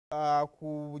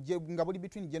nga buli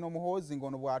between General Muhoozi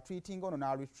ngono bwa tweeting ono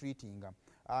na retweetinga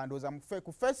ndoza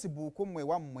ku Facebook mwe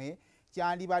wammwe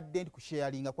kyandibadde ku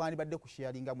sharinga kwandibadde ku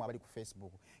sharinga mu abali ku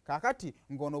Facebook kakati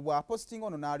ngono bwa posting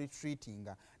ono na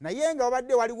retweetinga naye nga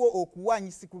wabadde waliwo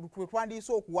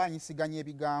twandiyise okuwanyisiganya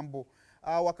ebigambo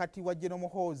wakati wa General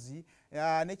Muhoozi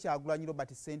ne Kyagulanyi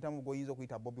Robert Center mu goyinza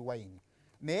okuyita Bobi Wine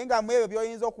naye nga mwebyo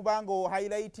byoyinza okubango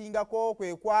highlightingako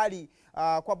kwe kwali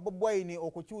kwa Bobi Wine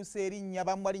okukyusa erinnya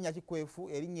bamwalinya kikwefu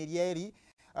erinnya eryeri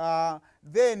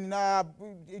then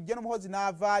General Muhoozi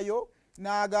n'avaayo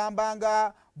n'agamba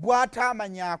nga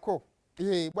bw'ataamanyako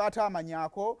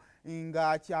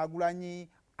nga Kyagulanyi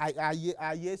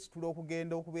ayesitula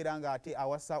okugenda okubeera nga ate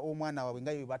awasa omwana waabwe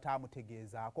nga bwe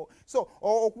bataamutegeezaako so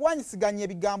okuwanyisiganya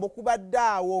ebigambo kubadde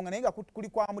awo nga naye nga kuli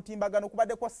kwa mutimbagano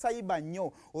kubadde kwa cyber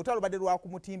nnyo otalubadde lwa ku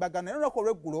mutimbagano naye olunaku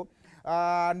olw'eggulo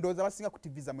ndowooza basinga ku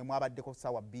TV zammwe mwabaddeko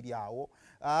ssaawa 2 awo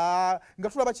nga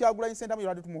tulaba Kyagulanyi Center mu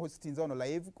yabadde tumuhostinza ono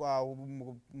live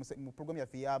mu program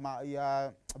yaffe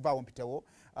ya Vaawo Mpitewo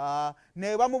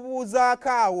ne bamubuuzaako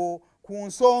awo ku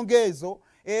nsonga ezo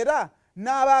era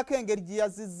n'abaako engeri gye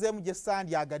yazizzeemu gye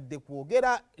sandyagadde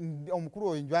kwogera omukulu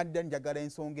oyo njagala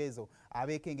ensonga ezo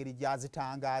abeeko engeri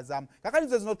gyazitangaazamu kakati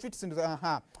nze zino tweets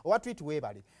owa tweet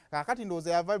weebale kakati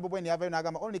ndowooza yavayo Bobi Wine yavayo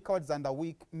n'agamba only cowards and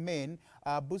weak men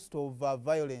boost of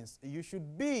violence you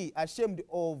should be ashamed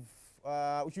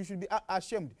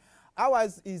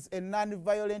ours is a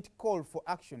non-violent call for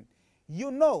action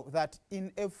you know that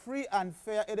in a free and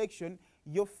fair election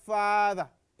your father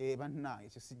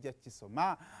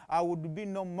I would be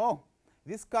no more.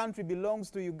 This country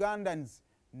belongs to Ugandans,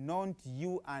 not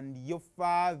you and your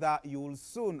father. You will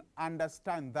soon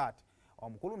understand that.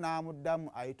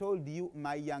 I told you,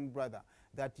 my young brother,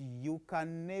 that you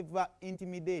can never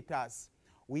intimidate us.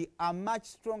 We are much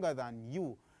stronger than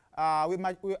you.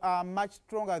 We are much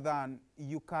stronger than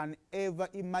you can ever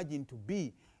imagine to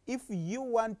be. If you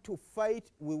want to fight,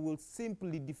 we will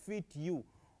simply defeat you.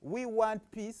 We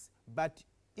want peace, but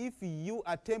if you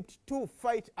attempt to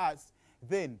fight us,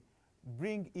 then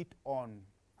bring it on.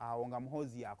 Nga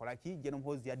Muhoozi akolaki General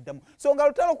Muhoozi addamu so nga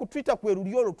lutalo ku Twitter kwe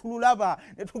lulyo tululaba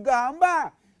ne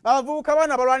tugamba abavubuka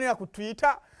bana balwanira ku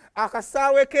Twitter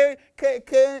akasaawe ke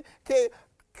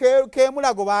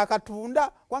mulago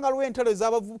bakatunda kwanga luwe entalo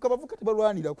z'abavubuka bavuka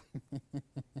tebalwanira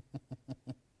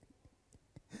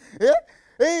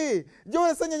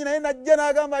Joe Sanyanya naye najja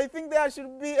n'agamba I think there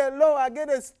should be a law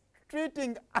against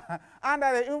treating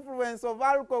under the influence of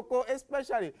alcohol,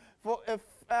 especially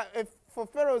for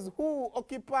fellows who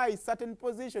occupy certain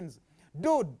positions.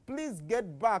 Dude, please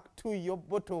get back to your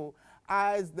bottle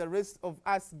as the rest of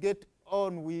us get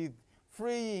on with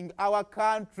freeing our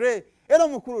country. Eno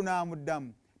mukuru na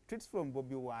mudam. Tweets from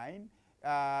Bobi Wine.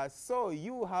 So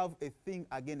you have a thing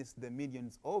against the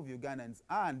millions of Ugandans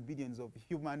and billions of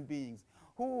human beings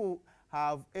who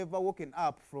have ever woken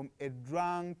up from a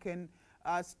drunken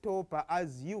stopper,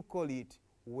 as you call it,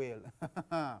 well.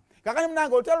 Kakani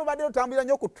mnango otalo badde otambira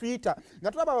nnyo ku Twitter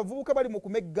nga tulaba abavubuka bali mu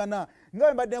kumeggana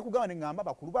nga mbadde nkugamba ne ngamba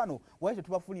bakulu bano waite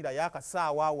tubafunira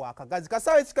yakasaawa awo akagazi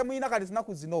kasaawa ekikamuyina kati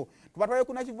zinaku zino tubatwale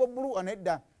ku Nakivo Blue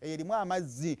anedda erimu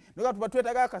amazzi noga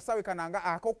tubatwetaga akasaawe kananga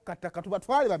akokataka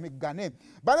tubatwale bameggane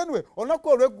balenwe olunaku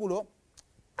olw'eggulo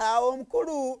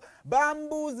omukulu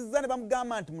bambuuziza ne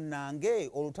bamugamba nti munange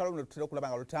olutalo luno tutera okulaba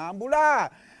nga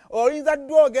lutambula oyinza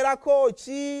dwogerako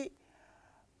ki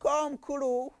ko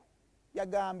omukulu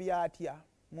yagambye atya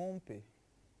mumpe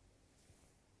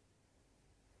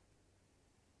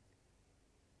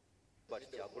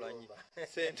Kyagulanyi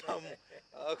Center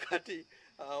kati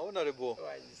honorable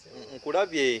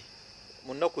nkulabye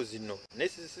mu nnaku zino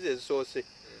nesisi ezisoose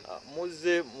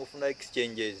muze mufuna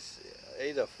exchanges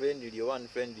either friendly or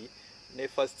unfriendly ne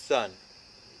first son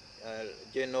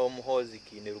General Muhoozi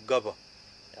ne Rugaba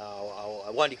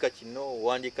wandika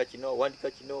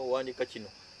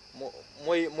kino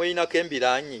mwina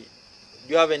kembiranyi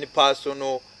do you have any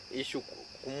personal issue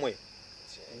kumwe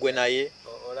gwe naye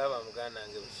olaba muganda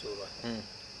nge busulwa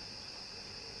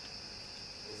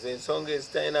ze nsonga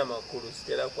ezitalina makulu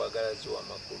zitera kwagala ziwa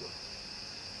makulu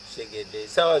segedde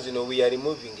sawa zino we are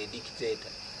removing a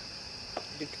dictator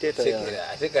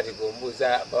ate kati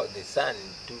gombuuza about the son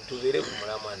tubeere ku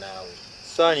mulamwa naawe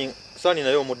sani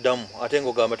naye omuddamu ate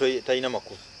ng'ogamba talina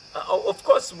makulu of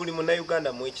course buli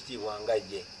munnayuganda mwekitiibwa nga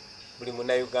ye buli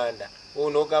munnayuganda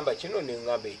n'ogamba kino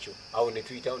neŋŋamba ekyo awo ne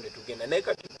tuyitawo ne tugenda naye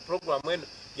kati programu eno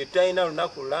gye tutalina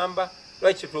lunaku lulamba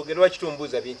lwaki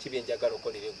tumbuuza byenki byenjagala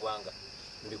okolera eggwanga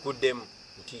mbikuddemu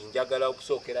nti njagala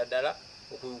okusookera ddala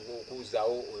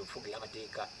okuuzaawo enfuga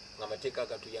y'amateeka ng'amateeka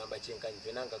gatuyamba kyenkanyi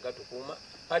fena nga gatukuuma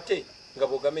ate nga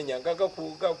bw'ogamenya nga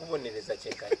gakubonereza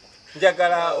kyenkanyi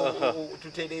njagala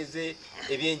tutereeze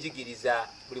ebyenjigiriza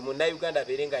buli munnayuganda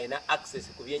abeere nga alina access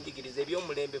ku byenjigiriza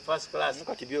eby'omulembe first class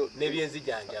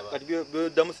n'ebyenzijanjaba kati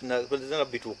byoddamu singa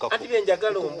bituukako anti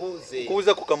byenjagala ombuuze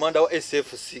kubuuza ku kamanda wa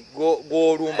SFC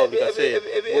gw'olumba bikaseera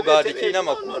ogaa tekirina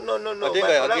makulu ate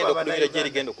nga yagenda okudubira gye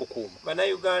rigenda okukuuma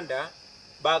bannayuganda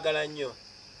baagala nnyo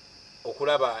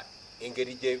okulaba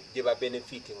engeri gye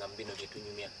babenefiti nga mu bino bye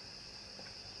tunyumya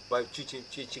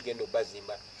kigenda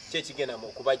okubazimba kyekigenda mu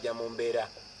okubajja mu mbeera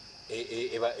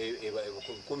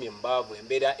kumi mbaavu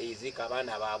embeera eziika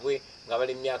abaana baabwe nga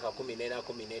bali mu myaka 14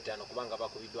 15 kubanga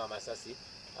bakubiddwa amasasi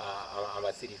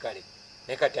abasirikale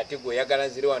naye kati ate gwe oyagala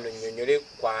nzire wano nnyonnyole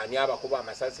kwani abakuba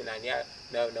amasasi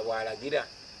nabwalagira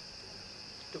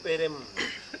tubeeremu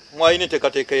mwalina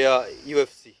enteekateeka ya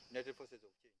UFC United Forces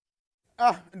of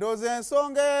Change. Ndowooza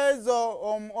ensonga ezo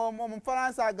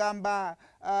omufalansa agamba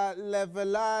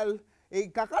levelal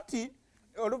kakati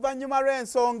oluvannyuma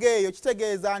lw'ensonga eyo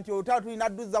kitegeeza nti olutalo tulina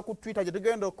dduza ku Twitter gye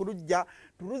tugenda okulujja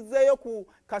tuluzzeeyo ku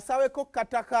kasaweko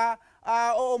kataka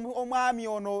omwami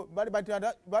ono bali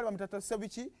bamutatase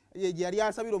biki gye yali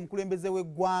asabira omukulembeze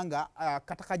w'eggwanga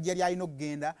kataka gye yali alina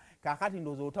okugenda kakati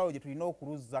ndowooza olutalo gye tulina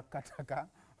okuluzza kataka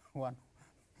wano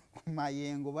ku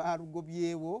mayengo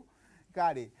baalugobyewo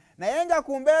kale naye nga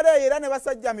ku mbeera eyo era ne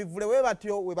basajja mivule we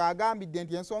batyo we bagambidde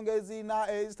nti ensonga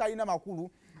ezitalina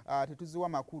makulu tetuziwa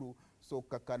makulu so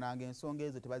kakkananga ensonga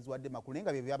ezo tebaziwadde makulu naye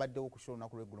nga bye byabaddewo okushula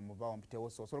olunaku lw'eggulu muvaawo mpitewo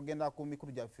so olugenda ku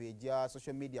mikulu gyaffe egya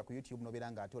social media ku YouTube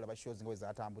nobeera nga ate olaba shows nga bwe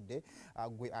zatambudde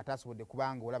gwe atasobodde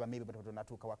kubanga olaba maybe batono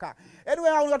natuuka waka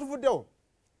anyway awo nga tuvuddewo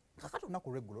kakati olunaku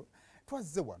lw'eggulu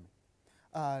twazze wano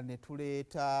ne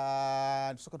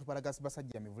tuleeta tusooka tupalagasi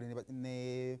basajja mivule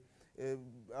ne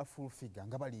full figure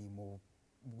nga bali mu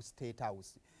State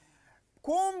House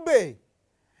kumbe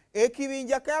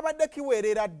ekibinja kyabadde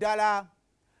kiweerera ddala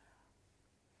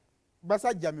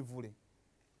basajja mivule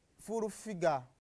full figure